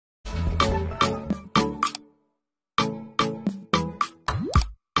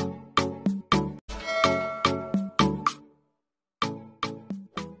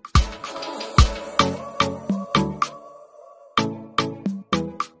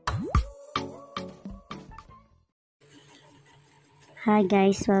Hi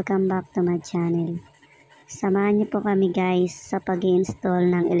guys, welcome back to my channel. Samahan niyo po kami guys sa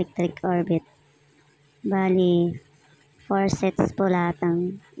pag-install ng electric orbit. Bali, 4 sets po lahat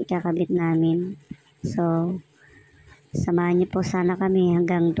ang ikakabit namin. So, samahan niyo po sana kami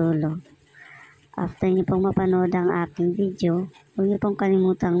hanggang dulo. After niyo pong mapanood ang aking video, huwag niyo pong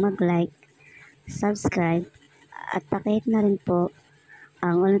kalimutang mag-like, subscribe, at pakihit na rin po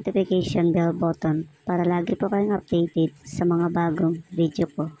ang notification bell button para lagi po kayong updated sa mga bagong video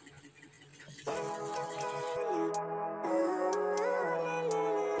ko.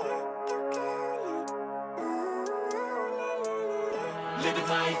 Living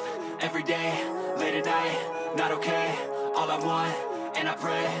life, every day, late at night, not okay. All I want, and I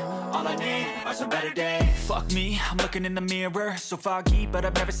pray, all I need are some better days. Fuck me, I'm looking in the mirror, so foggy, but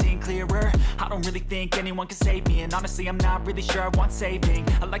I've never seen clearer. I don't really think anyone can save me, and honestly I'm not really sure I want saving.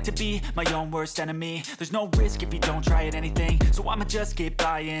 I like to be my own worst enemy. There's no risk if you don't try at anything, so I'ma just keep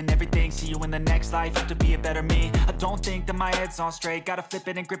buying everything. See you in the next life, have to be a better me. I don't think that my head's on straight, gotta flip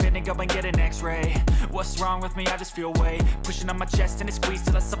it and grip it and go and get an x-ray. What's wrong with me? I just feel weight pushing on my chest and it squeezes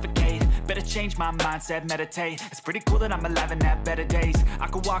till I suffocate. Better change my mindset, meditate. It's pretty cool that I'm alive and have better days. I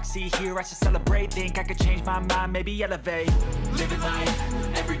could walk, see, hear, I should celebrate. Think I could change my mind, maybe elevate. Living life,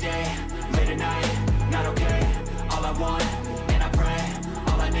 every day, late at night, not okay. All I want, and I pray,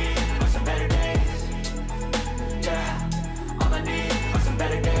 all I need are some better days. Yeah, all I need are some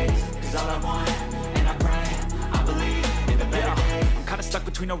better days. Cause all I want, and I pray, I believe in the better days. I'm kinda stuck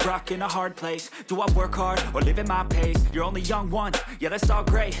between a rock and a hard place. Do I work hard or live at my pace? You're only young once, yeah that's all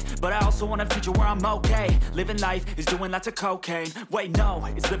great, but I also want a future where I'm okay. Living life is doing lots of cocaine. Wait no,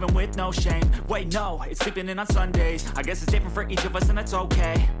 it's living with no shame. Wait no, it's sleeping in on Sundays. I guess it's different for each of us and that's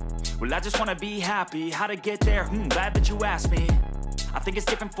okay. Well I just wanna be happy, how to get there? Glad that you asked me. I think it's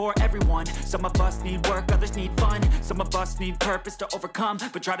different for everyone. Some of us need work, others need fun. Some of us need purpose to overcome.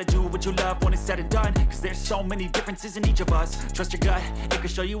 But try to do what you love when it's said and done. Cause there's so many differences in each of us. Trust your gut, it can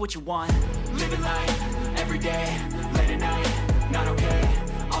show you what you want. Living life, every day, late at night, not okay.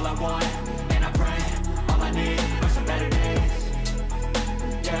 All I want, and I pray, all I need are some better days.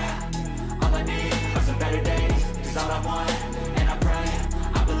 Yeah, all I need are some better days. Cause all I want, and I pray,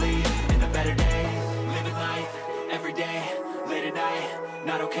 I believe in the better days. Living life, every day, late at night,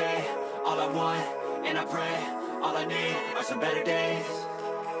 not okay. All I want, and I pray, all I need are some better days.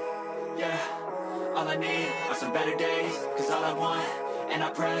 Yeah, all I need are some better days. Cause all I want, and I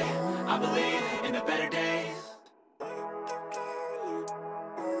pray, I believe in the better days.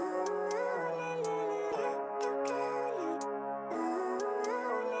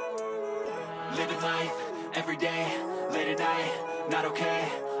 Living life, every day, late at night, not okay.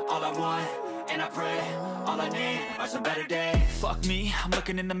 All I want, and I pray, all I need are some better days. Fuck me, I'm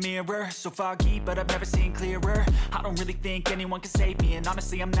looking in the mirror, so foggy, but I've never seen clearer. I don't really think anyone can save me, and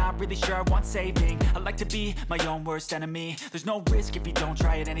honestly I'm not really sure I want saving. I like to be my own worst enemy. There's no risk if you don't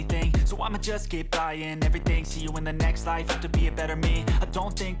try at anything, so I'ma just keep buying everything. See you in the next life, have to be a better me. I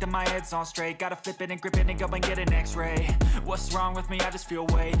don't think that my head's on straight, gotta flip it and grip it and go and get an x-ray. What's wrong with me? I just feel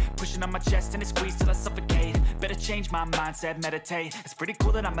weight pushing on my chest and it squeezes till I suffocate. Better change my mindset, meditate. It's pretty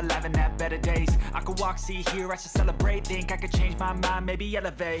cool that I'm alive and have better days. I could walk, see, hear, I should celebrate. Think I could change my mind, maybe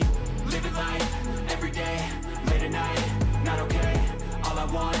elevate. Living life, every day, late at night, not okay. All I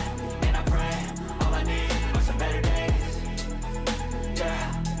want, and I pray, all I need are some better days.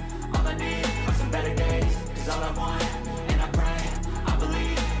 Yeah, all I need are some better days. Cause all I want, and I pray, I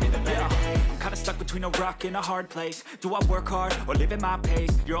believe in the better days. I'm kinda stuck between a rock and a hard place. Do I work hard or live at my pace?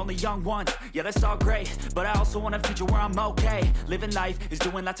 You're only young once, yeah that's all great, but I also want a future where I'm okay. Living life is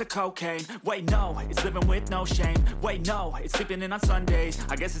doing lots of cocaine. Wait no, it's living with no shame. Wait no, it's sleeping in on Sundays.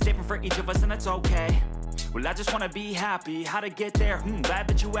 I guess it's different for each of us and that's okay. Well I just wanna be happy, how to get there? Glad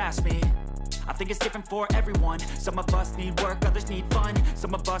that you asked me. I think it's different for everyone. Some of us need work, others need fun.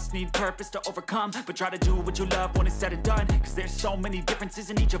 Some of us need purpose to overcome. But try to do what you love when it's said and done. Cause there's so many differences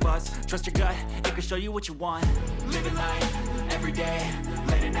in each of us. Trust your gut, it can show you what you want. Living life, every day,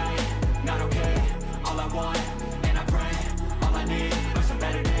 late at night, not okay. All I want, and I pray, all I need are some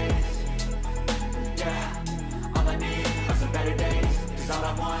better days. Yeah, all I need are some better days. Cause all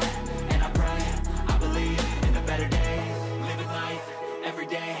I want, and I pray, I believe in the better days. Living life, every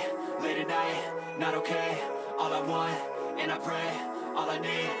day, late at night, not okay. All I want, and I pray, all I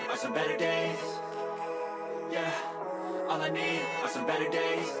need are some better days. Yeah, all I need are some better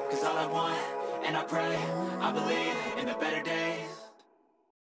days. Cause all I want, and I pray, I believe in the better days.